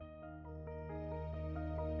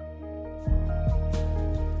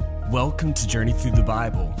Welcome to Journey Through the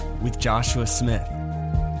Bible with Joshua Smith.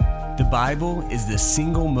 The Bible is the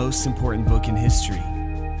single most important book in history.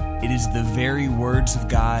 It is the very words of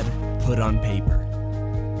God put on paper.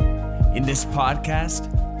 In this podcast,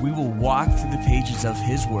 we will walk through the pages of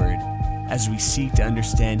His Word as we seek to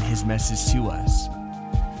understand His message to us.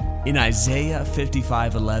 In Isaiah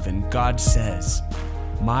 55:11, God says,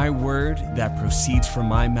 "My word that proceeds from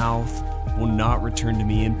my mouth will not return to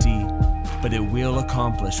me empty, but it will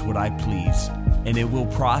accomplish what I please, and it will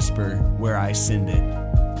prosper where I send it."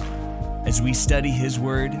 As we study His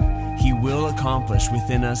Word, He will accomplish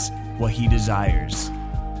within us what He desires.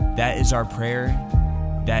 That is our prayer.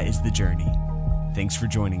 That is the journey. Thanks for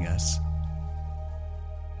joining us.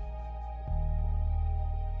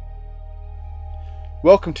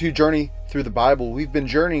 Welcome to Journey Through the Bible. We've been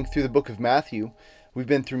journeying through the book of Matthew. We've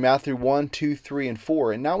been through Matthew 1, 2, 3, and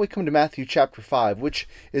 4, and now we come to Matthew chapter 5, which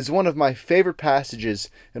is one of my favorite passages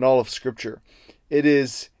in all of Scripture. It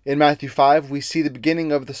is, in Matthew 5, we see the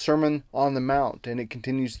beginning of the Sermon on the Mount, and it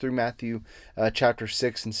continues through Matthew chapter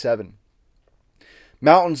 6 and 7.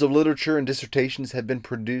 Mountains of literature and dissertations have been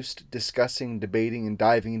produced discussing, debating, and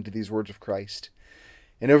diving into these words of Christ.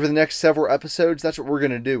 And over the next several episodes, that's what we're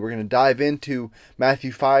going to do. We're going to dive into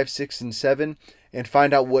Matthew 5, 6, and 7 and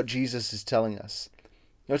find out what Jesus is telling us.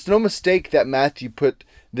 Now, it's no mistake that Matthew put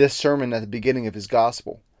this sermon at the beginning of his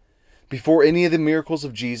gospel. Before any of the miracles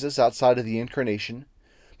of Jesus outside of the incarnation,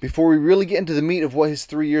 before we really get into the meat of what his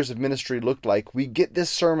 3 years of ministry looked like, we get this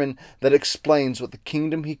sermon that explains what the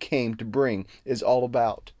kingdom he came to bring is all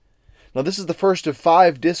about. Now, this is the first of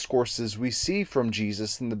 5 discourses we see from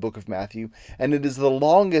Jesus in the book of Matthew, and it is the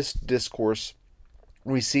longest discourse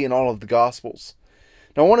we see in all of the Gospels.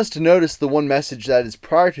 Now, I want us to notice the one message that is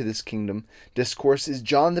prior to this kingdom discourse is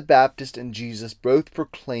John the Baptist and Jesus both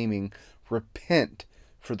proclaiming, "Repent,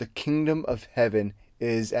 for the kingdom of heaven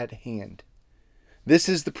is at hand." This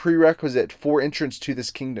is the prerequisite for entrance to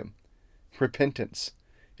this kingdom. Repentance.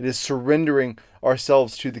 It is surrendering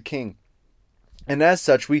ourselves to the King. And as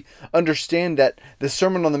such, we understand that the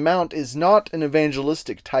Sermon on the Mount is not an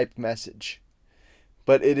evangelistic type message,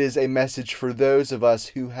 but it is a message for those of us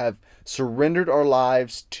who have surrendered our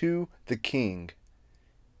lives to the King.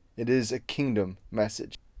 It is a kingdom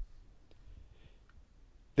message.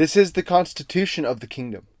 This is the constitution of the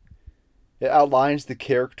kingdom. It outlines the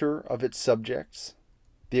character of its subjects,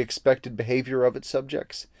 the expected behavior of its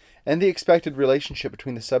subjects, and the expected relationship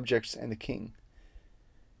between the subjects and the king.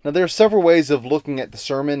 Now, there are several ways of looking at the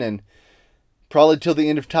sermon, and probably till the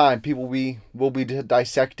end of time, people will be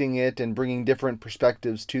dissecting it and bringing different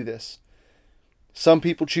perspectives to this. Some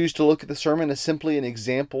people choose to look at the sermon as simply an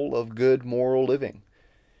example of good moral living.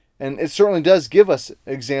 And it certainly does give us an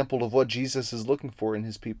example of what Jesus is looking for in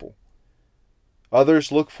his people.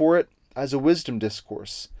 Others look for it as a wisdom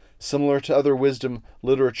discourse, similar to other wisdom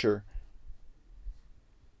literature.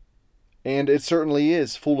 And it certainly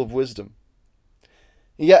is full of wisdom.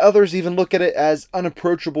 Yet others even look at it as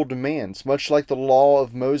unapproachable demands, much like the law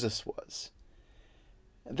of Moses was.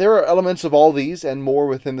 There are elements of all these and more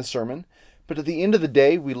within the sermon, but at the end of the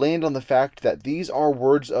day, we land on the fact that these are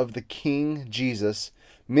words of the King Jesus,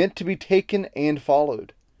 meant to be taken and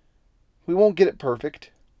followed. We won't get it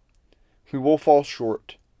perfect. We will fall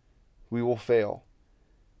short. We will fail.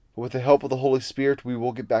 But with the help of the Holy Spirit, we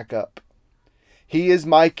will get back up. He is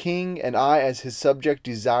my King, and I, as his subject,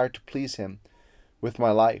 desire to please him with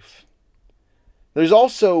my life. There's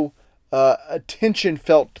also a tension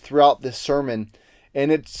felt throughout this sermon,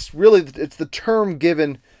 and it's the term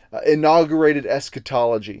given inaugurated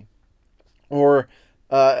eschatology, or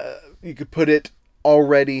you could put it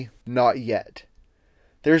already not yet.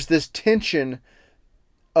 There's this tension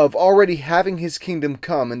of already having his kingdom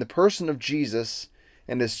come in the person of Jesus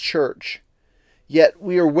and his church, yet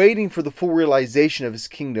we are waiting for the full realization of his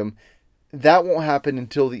kingdom. That won't happen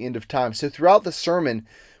until the end of time. So throughout the sermon,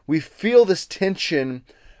 we feel this tension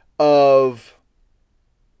of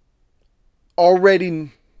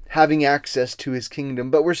already having access to his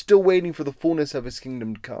kingdom, but we're still waiting for the fullness of his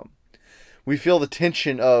kingdom to come. We feel the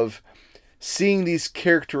tension of seeing these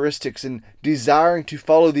characteristics and desiring to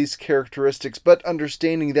follow these characteristics, but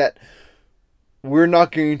understanding that we're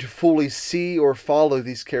not going to fully see or follow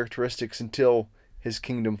these characteristics until his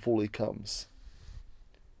kingdom fully comes.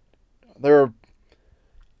 There are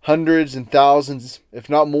hundreds and thousands, if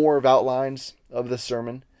not more, of outlines of this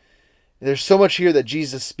sermon. There's so much here that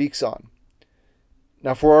Jesus speaks on.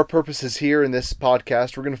 Now, for our purposes here in this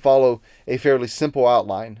podcast, we're going to follow a fairly simple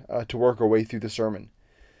outline to work our way through the sermon.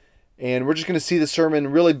 And we're just going to see the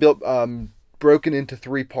sermon really broken into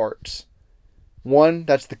 3 parts. 1,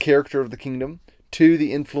 that's the character of the kingdom. 2,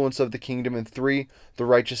 the influence of the kingdom, and 3, the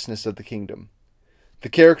righteousness of the kingdom. The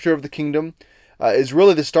character of the kingdom is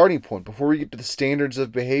really the starting point. Before we get to the standards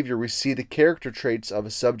of behavior, we see the character traits of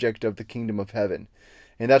a subject of the kingdom of heaven.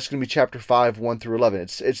 And that's going to be chapter 5, 1 through 11.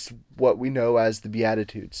 It's what we know as the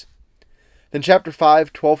Beatitudes. Then chapter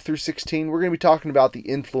 5, 12 through 16, we're going to be talking about the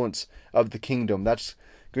influence of the kingdom. That's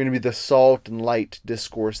going to be the salt and light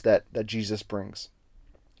discourse that Jesus brings.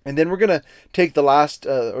 And then we're going to take the last,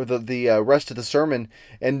 the rest of the sermon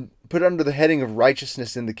and put it under the heading of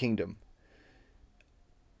righteousness in the kingdom.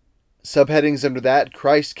 Subheadings under that: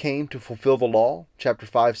 Christ came to fulfill the law, chapter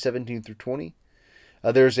 5, 17 through 20.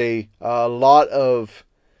 There's a lot of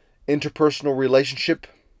interpersonal relationship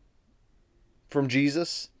from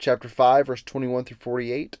Jesus, chapter 5, verse 21 through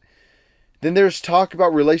 48. Then there's talk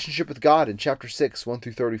about relationship with God in chapter 6, 1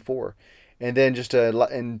 through 34. And then just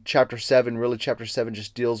in chapter 7, really chapter 7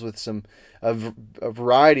 just deals with a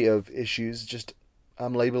variety of issues. Just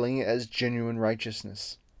I'm labeling it as genuine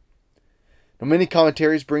righteousness. Now, many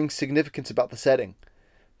commentaries bring significance about the setting.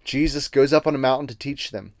 Jesus goes up on a mountain to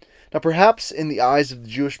teach them. Now, perhaps in the eyes of the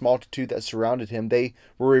Jewish multitude that surrounded him, they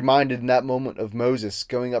were reminded in that moment of Moses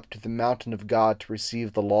going up to the mountain of God to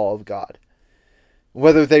receive the law of God.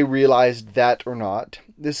 Whether they realized that or not,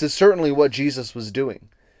 this is certainly what Jesus was doing.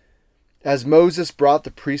 As Moses brought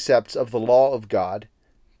the precepts of the law of God,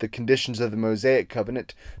 the conditions of the Mosaic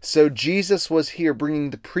covenant, so Jesus was here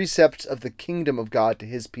bringing the precepts of the kingdom of God to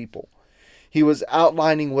his people. He was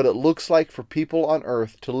outlining what it looks like for people on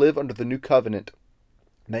earth to live under the new covenant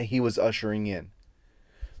that he was ushering in.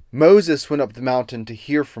 Moses went up the mountain to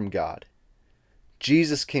hear from God.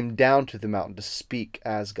 Jesus came down to the mountain to speak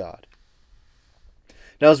as God.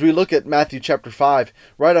 Now, as we look at Matthew chapter 5,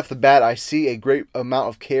 right off the bat, I see a great amount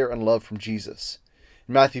of care and love from Jesus.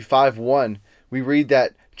 In Matthew 5:1, we read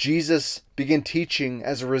that Jesus began teaching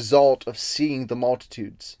as a result of seeing the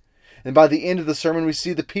multitudes. And by the end of the sermon, we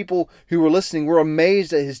see the people who were listening were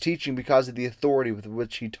amazed at his teaching because of the authority with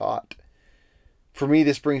which he taught. For me,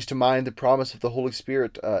 this brings to mind the promise of the Holy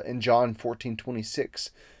Spirit in John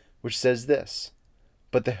 14:26, which says this: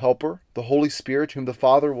 "But the Helper, the Holy Spirit, whom the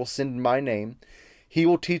Father will send in my name, he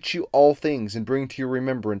will teach you all things and bring to your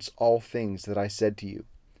remembrance all things that I said to you."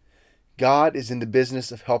 God is in the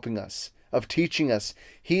business of helping us, of teaching us.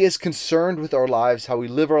 He is concerned with our lives, how we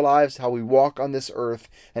live our lives, how we walk on this earth,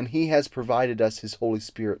 and he has provided us his Holy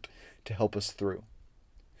Spirit to help us through.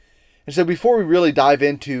 And so before we really dive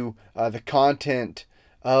into the content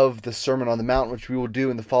of the Sermon on the Mount, which we will do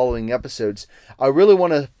in the following episodes, I really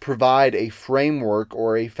want to provide a framework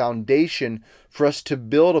or a foundation for us to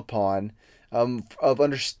build upon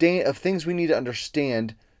of things we need to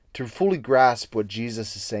understand to fully grasp what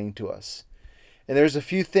Jesus is saying to us. And there's a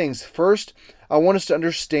few things. First, I want us to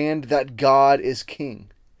understand that God is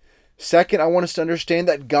king. Second, I want us to understand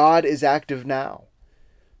that God is active now.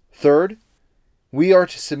 Third, we are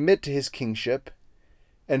to submit to his kingship.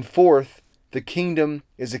 And fourth, the kingdom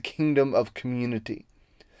is a kingdom of community.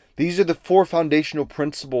 These are the 4 foundational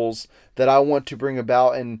principles that I want to bring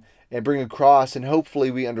about and bring across, and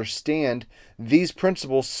hopefully we understand these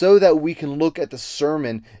principles so that we can look at the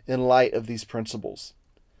sermon in light of these principles.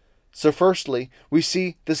 So firstly, we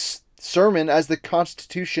see this sermon as the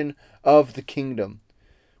constitution of the kingdom.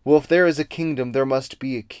 Well, if there is a kingdom, there must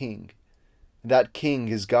be a king. That king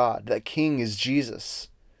is God. That king is Jesus.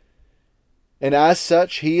 And as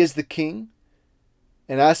such, he is the king.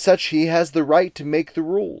 And as such, he has the right to make the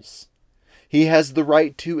rules. He has the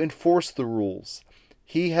right to enforce the rules.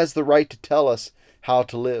 He has the right to tell us how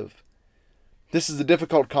to live. This is a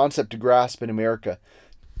difficult concept to grasp in America.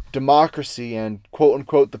 Democracy and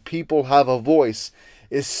quote-unquote the people have a voice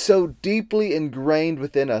is so deeply ingrained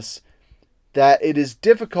within us that it is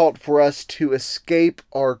difficult for us to escape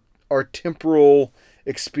our temporal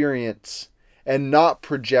experience and not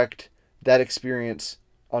project that experience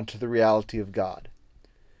onto the reality of God.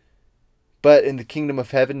 But in the kingdom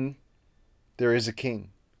of heaven, there is a king,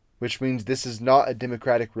 which means this is not a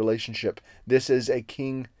democratic relationship. This is a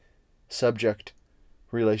king-subject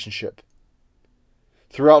relationship.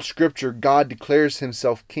 Throughout Scripture, God declares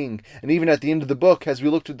himself king. And even at the end of the book, as we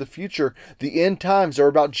look to the future, the end times are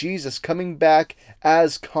about Jesus coming back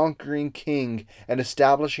as conquering king and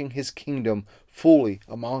establishing his kingdom fully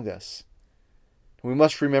among us. We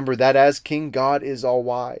must remember that as king, God is all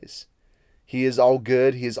wise. He is all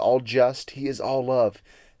good. He is all just. He is all love.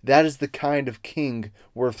 That is the kind of king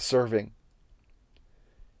worth serving.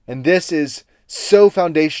 And this is so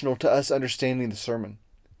foundational to us understanding the sermon.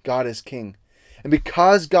 God is king. And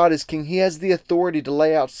because God is king, he has the authority to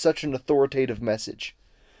lay out such an authoritative message.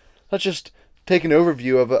 Let's just take an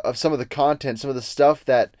overview of some of the content, some of the stuff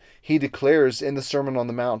that he declares in the Sermon on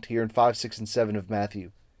the Mount here in 5, 6, and 7 of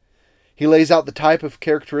Matthew. He lays out the type of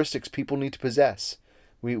characteristics people need to possess.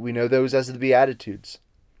 We know those as the Beatitudes.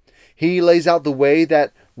 He lays out the way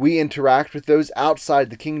that we interact with those outside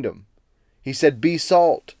the kingdom. He said, be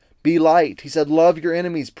salt, be light. He said, love your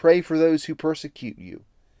enemies, pray for those who persecute you.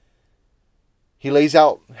 He lays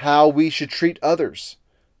out how we should treat others,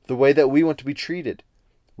 the way that we want to be treated.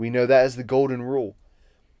 We know that as the golden rule.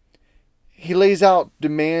 He lays out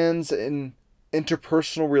demands in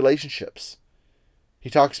interpersonal relationships. He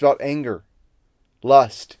talks about anger,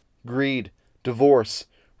 lust, greed, divorce,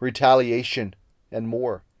 retaliation, and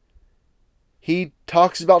more. He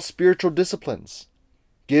talks about spiritual disciplines,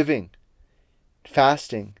 giving,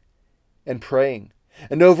 fasting, and praying.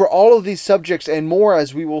 And over all of these subjects and more,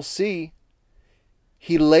 as we will see,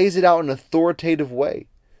 he lays it out in an authoritative way.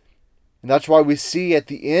 And that's why we see at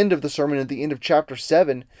the end of the sermon, at the end of chapter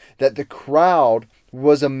 7, that the crowd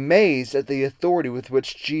was amazed at the authority with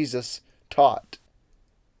which Jesus taught.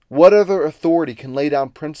 What other authority can lay down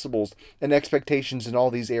principles and expectations in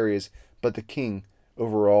all these areas but the King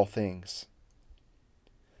over all things?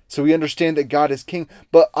 So we understand that God is King,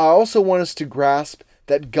 but I also want us to grasp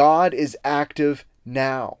that God is active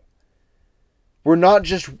now. We're not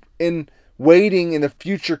just waiting in the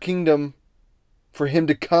future kingdom for Him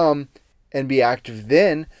to come and be active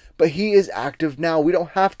then, but He is active now. We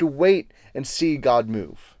don't have to wait and see God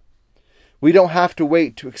move. We don't have to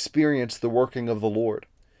wait to experience the working of the Lord.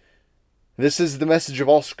 This is the message of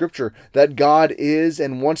all Scripture, that God is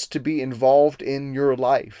and wants to be involved in your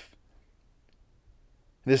life.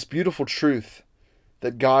 This beautiful truth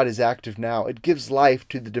that God is active now, it gives life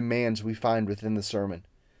to the demands we find within the sermon.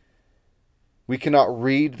 We cannot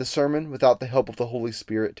read the sermon without the help of the Holy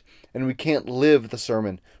Spirit, and we can't live the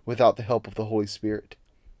sermon without the help of the Holy Spirit.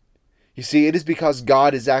 You see, it is because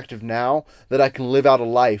God is active now that I can live out a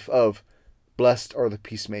life of blessed are the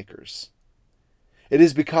peacemakers. It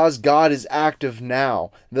is because God is active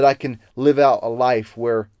now that I can live out a life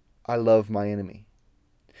where I love my enemy.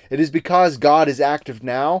 It is because God is active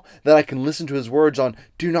now that I can listen to His words on,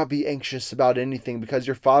 do not be anxious about anything because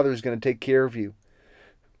your Father is going to take care of you.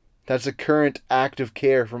 That's a current active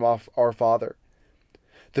care from our Father.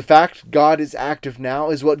 The fact God is active now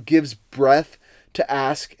is what gives breath to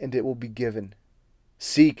ask, and it will be given.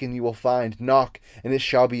 Seek, and you will find. Knock, and it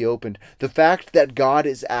shall be opened. The fact that God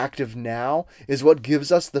is active now is what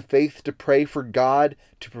gives us the faith to pray for God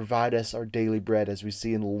to provide us our daily bread, as we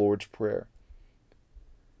see in the Lord's Prayer.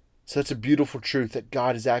 So that's a beautiful truth, that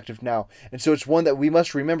God is active now. And so it's one that we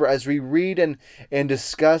must remember as we read and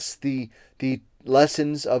discuss the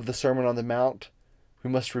lessons of the Sermon on the Mount. We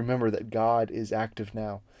must remember that God is active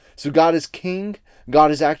now. So God is King.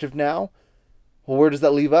 God is active now. Well, where does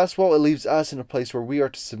that leave us? Well, it leaves us in a place where we are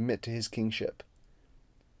to submit to His kingship.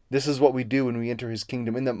 This is what we do when we enter His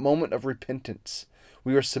kingdom. In that moment of repentance,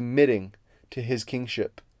 we are submitting to His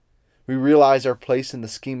kingship. We realize our place in the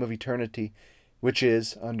scheme of eternity, which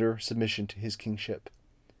is under submission to His kingship.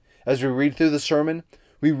 As we read through the sermon,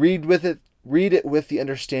 we read it with the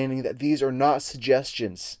understanding that these are not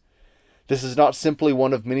suggestions. This is not simply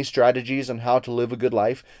one of many strategies on how to live a good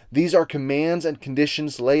life. These are commands and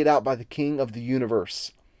conditions laid out by the King of the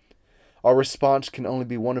universe. Our response can only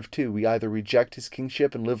be one of two. We either reject His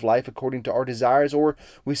kingship and live life according to our desires, or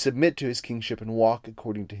we submit to His kingship and walk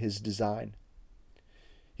according to His design.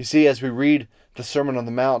 You see, as we read the Sermon on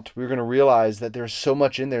the Mount, we're going to realize that there's so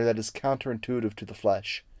much in there that is counterintuitive to the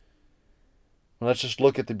flesh. Well, let's just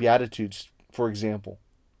look at the Beatitudes, for example,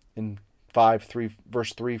 in verse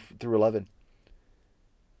 3 through 11.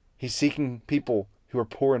 He's seeking people who are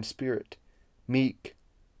poor in spirit, meek,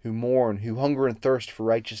 who mourn, who hunger and thirst for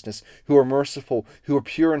righteousness, who are merciful, who are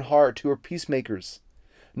pure in heart, who are peacemakers.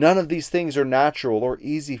 None of these things are natural or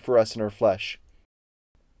easy for us in our flesh.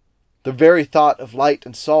 The very thought of light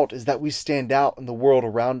and salt is that we stand out in the world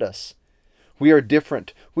around us. We are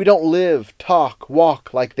different. We don't live, talk,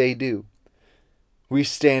 walk like they do. We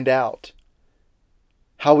stand out.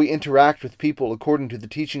 How we interact with people according to the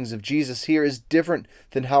teachings of Jesus here is different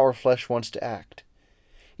than how our flesh wants to act.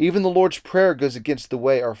 Even the Lord's Prayer goes against the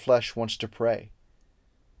way our flesh wants to pray.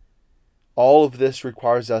 All of this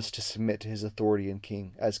requires us to submit to His authority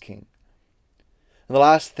as King. And the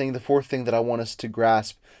last thing, the fourth thing that I want us to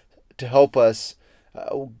grasp to help us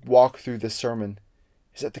walk through this sermon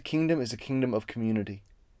is that the kingdom is a kingdom of community.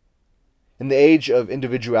 In the age of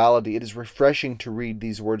individuality, it is refreshing to read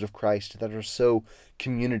these words of Christ that are so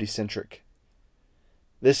community-centric.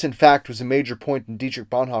 This, in fact, was a major point in Dietrich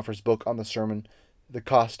Bonhoeffer's book on the sermon, The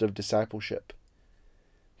Cost of Discipleship.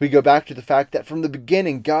 We go back to the fact that from the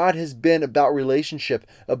beginning, God has been about relationship,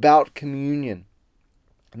 about communion.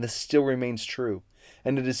 And this still remains true.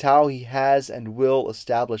 And it is how He has and will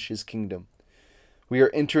establish His kingdom. We are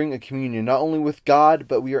entering a communion not only with God,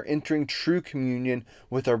 but we are entering true communion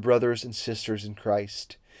with our brothers and sisters in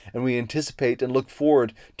Christ. And we anticipate and look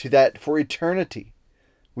forward to that for eternity.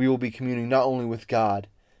 We will be communing not only with God,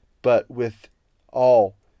 but with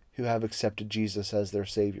all who have accepted Jesus as their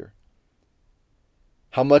Savior.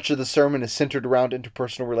 How much of the sermon is centered around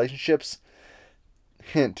interpersonal relationships?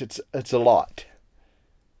 Hint, it's a lot.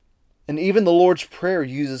 And even the Lord's Prayer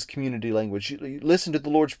uses community language. You listen to the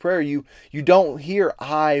Lord's Prayer, you don't hear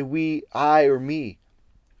I, we, I, or me.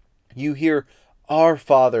 You hear our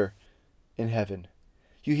Father in heaven.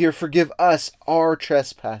 You hear forgive us our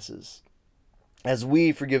trespasses, as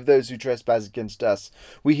we forgive those who trespass against us.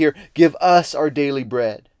 We hear give us our daily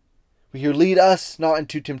bread. We hear lead us not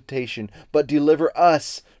into temptation, but deliver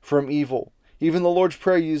us from evil. Even the Lord's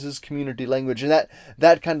Prayer uses community language, and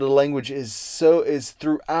that kind of language is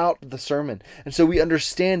throughout the sermon. And so we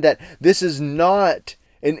understand that this is not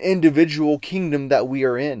an individual kingdom that we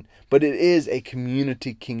are in, but it is a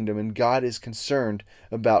community kingdom, and God is concerned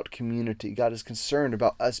about community. God is concerned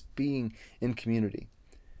about us being in community.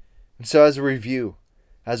 And so as a review,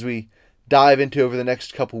 as we dive into over the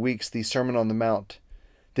next couple weeks the Sermon on the Mount,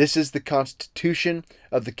 this is the constitution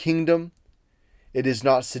of the kingdom. It is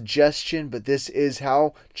not suggestion, but this is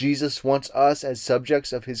how Jesus wants us as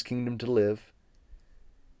subjects of His kingdom to live.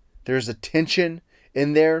 There's a tension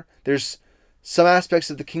in there. There's some aspects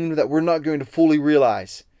of the kingdom that we're not going to fully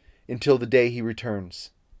realize until the day He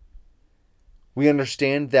returns. We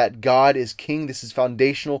understand that God is king. This is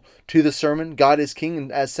foundational to the sermon. God is king,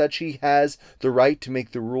 and as such, He has the right to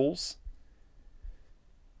make the rules.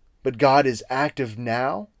 But God is active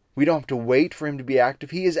now. We don't have to wait for Him to be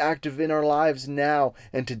active. He is active in our lives now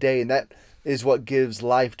and today, and that is what gives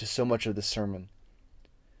life to so much of the sermon.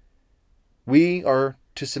 We are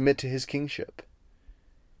to submit to His kingship,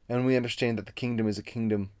 and we understand that the kingdom is a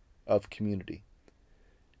kingdom of community.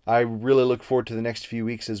 I really look forward to the next few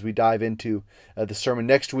weeks as we dive into the sermon.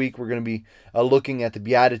 Next week, we're going to be looking at the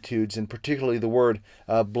Beatitudes, and particularly the word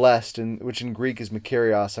blessed, which in Greek is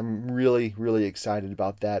makarios. I'm really, really excited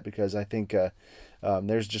about that because I think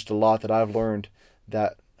there's just a lot that I've learned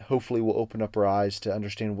that hopefully will open up our eyes to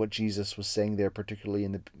understand what Jesus was saying there, particularly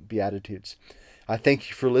in the Beatitudes. I thank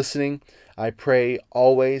you for listening. I pray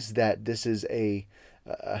always that this is a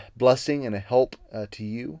blessing and a help to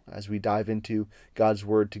you as we dive into God's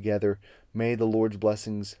Word together. May the Lord's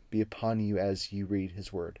blessings be upon you as you read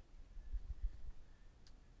His Word.